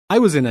I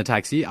was in a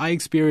taxi. I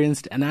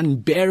experienced an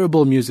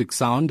unbearable music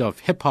sound of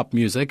hip-hop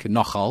music,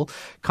 nogal.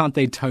 Can't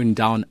they tone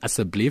down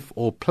asseblief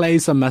or play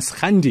some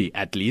maskhandi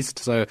at least?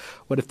 So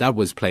what if that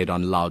was played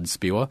on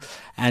loudspeaker?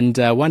 And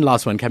one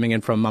last one coming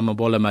in from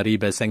Mamabola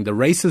Mariba saying the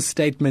racist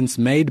statements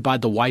made by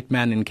the white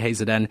man in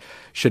KZN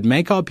should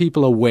make our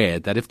people aware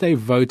that if they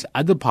vote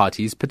other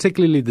parties,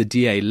 particularly the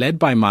DA led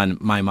by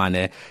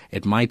Maimane,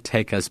 it might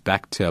take us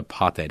back to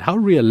apartheid. How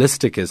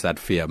realistic is that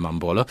fear,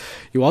 Mambola?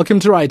 You're welcome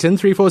to write in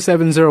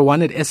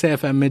 34701 at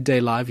SAFM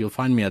Midday Live. You'll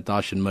find me at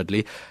Dhashen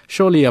Moodley.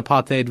 Surely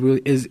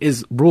apartheid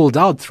is ruled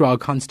out through our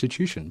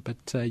constitution, but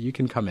you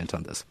can comment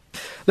on this.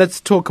 Let's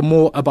talk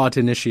more about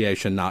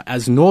initiation now,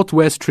 as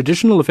Northwest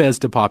Traditional Affairs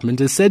Department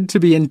is said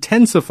to be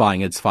intensifying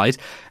its fight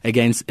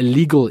against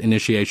illegal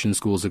initiation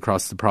schools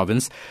across the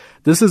province.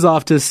 This is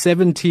after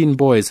 17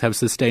 boys have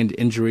sustained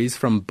injuries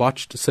from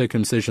botched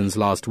circumcisions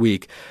last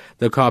week.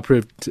 The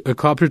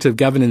Cooperative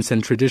Governance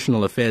and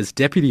Traditional Affairs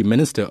Deputy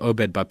Minister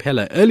Obed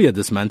Bapela earlier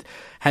this month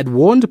had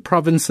warned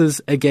provinces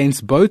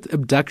against both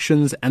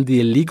abductions and the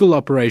illegal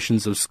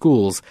operations of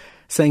schools,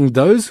 saying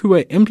those who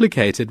were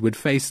implicated would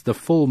face the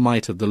full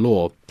might of the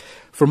law.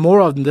 For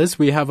more on this,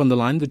 we have on the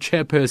line the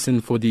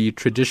Chairperson for the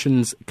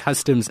Traditions,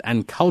 Customs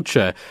and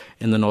Culture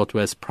in the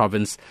Northwest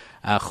Province,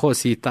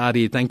 Kgosi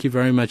Thari. Thank you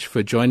very much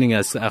for joining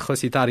us.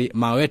 Kgosi Thari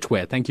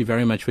Maotwe, thank you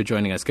very much for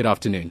joining us. Good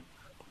afternoon.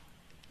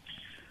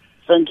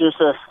 Thank you,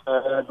 sir.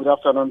 Good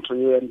afternoon to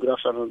you and good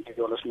afternoon to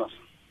your listeners.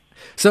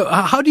 So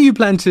how do you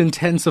plan to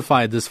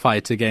intensify this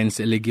fight against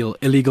illegal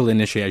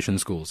initiation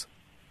schools?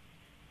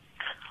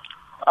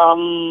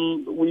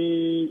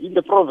 We, in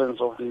the province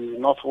of the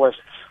Northwest,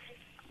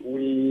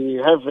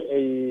 we have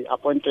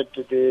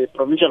the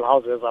provincial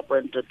houses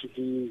appointed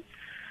the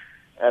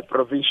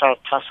provincial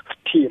task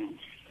team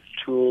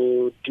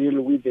to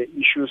deal with the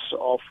issues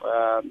of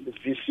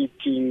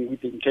visiting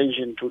with the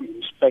intention to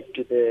inspect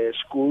the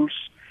schools,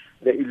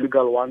 the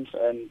illegal ones,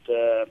 and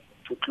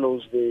to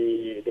close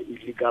the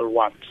illegal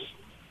ones.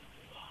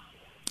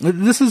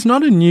 This is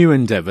not a new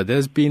endeavor.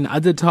 There's been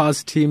other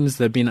task teams,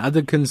 there have been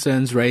other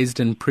concerns raised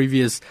in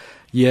previous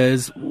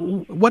years.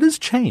 What has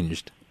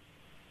changed?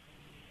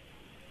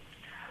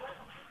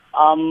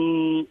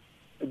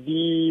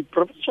 The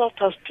provincial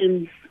task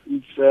team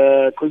is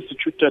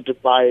constituted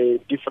by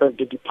different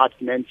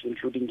departments,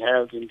 including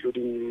health,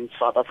 including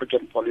South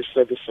African Police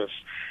Services.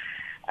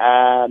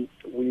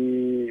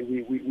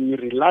 We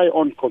rely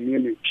on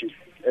community.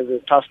 As a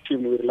task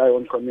team, we rely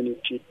on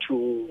community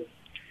to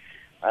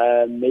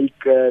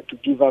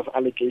give us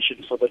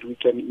allegations so that we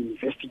can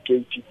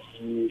investigate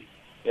the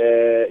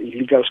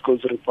illegal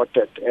schools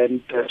reported.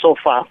 And so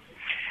far,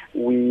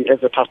 we,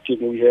 as a task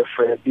team, we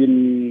have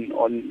been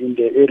in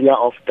the area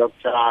of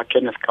Dr.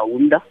 Kenneth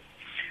Kaunda.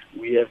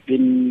 We have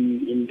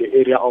been in the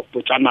area of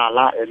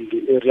Bochanala and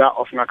the area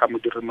of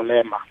Ngakamudiri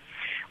Mulema.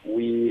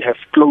 We have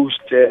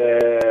closed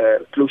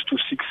close to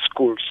 6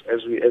 schools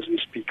as we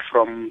speak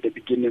from the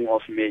beginning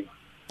of May.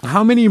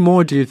 How many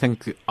more do you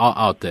think are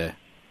out there?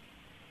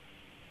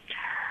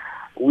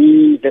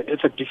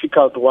 It's a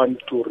difficult one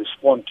to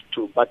respond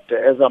to, but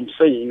as I'm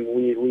saying,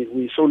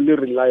 we solely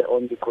rely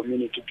on the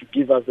community to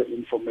give us the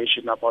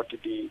information about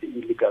the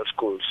illegal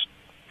schools.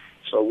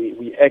 So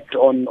we act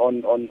on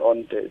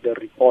the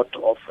report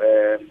of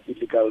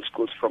illegal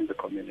schools from the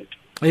community.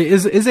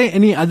 Is there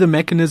any other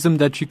mechanism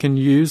that you can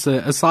use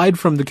aside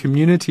from the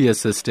community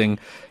assisting?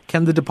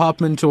 Can the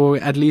department or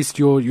at least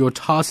your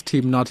task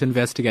team not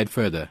investigate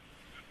further?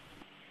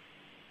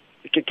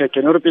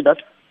 Can you repeat that?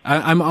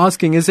 I'm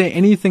asking, is there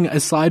anything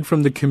aside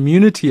from the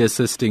community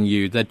assisting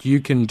you that you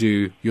can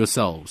do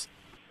yourselves?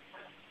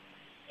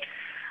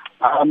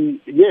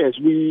 Yes,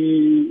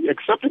 we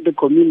accepted the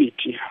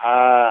community.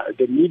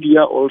 The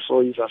media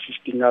also is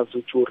assisting us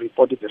to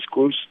report the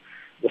schools,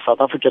 the South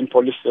African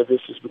Police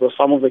Services, because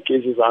some of the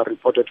cases are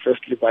reported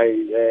firstly by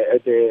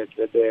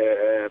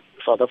the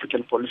South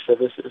African Police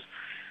Services.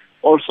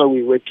 Also,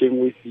 we're working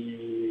with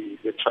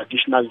the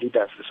traditional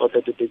leaders so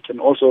that they can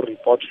also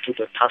report to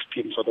the task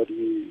team so that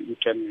we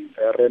can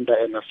render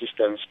an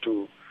assistance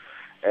to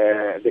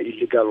the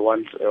illegal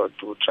ones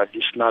to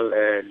traditional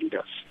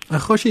leaders.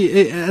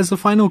 Kgosi, as a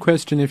final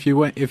question, if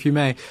you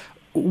may,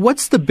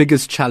 what's the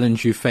biggest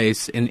challenge you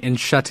face in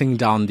shutting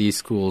down these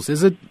schools?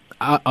 Is it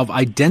of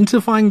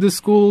identifying the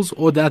schools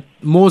or that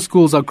more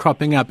schools are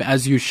cropping up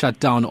as you shut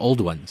down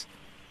old ones?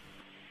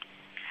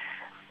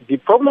 The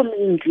problem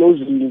in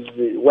closing is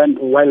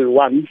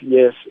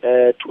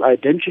to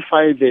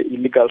identify the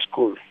illegal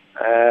school.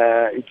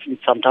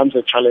 It's sometimes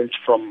a challenge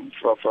from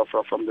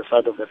the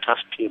side of the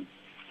task team.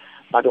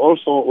 But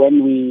also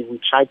when we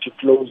try to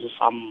close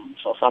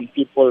some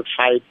people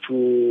try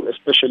to,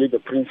 especially the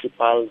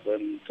principals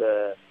and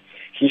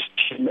his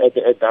team at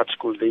that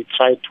school, they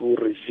try to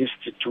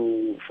resist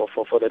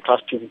for the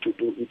task team to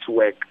do its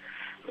work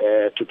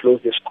to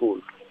close the school.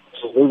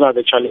 So those are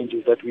the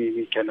challenges that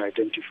we can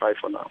identify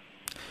for now.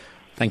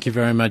 Thank you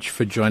very much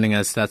for joining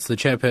us. That's the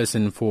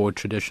Chairperson for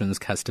Traditions,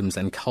 Customs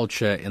and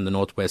Culture in the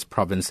Northwest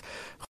Province.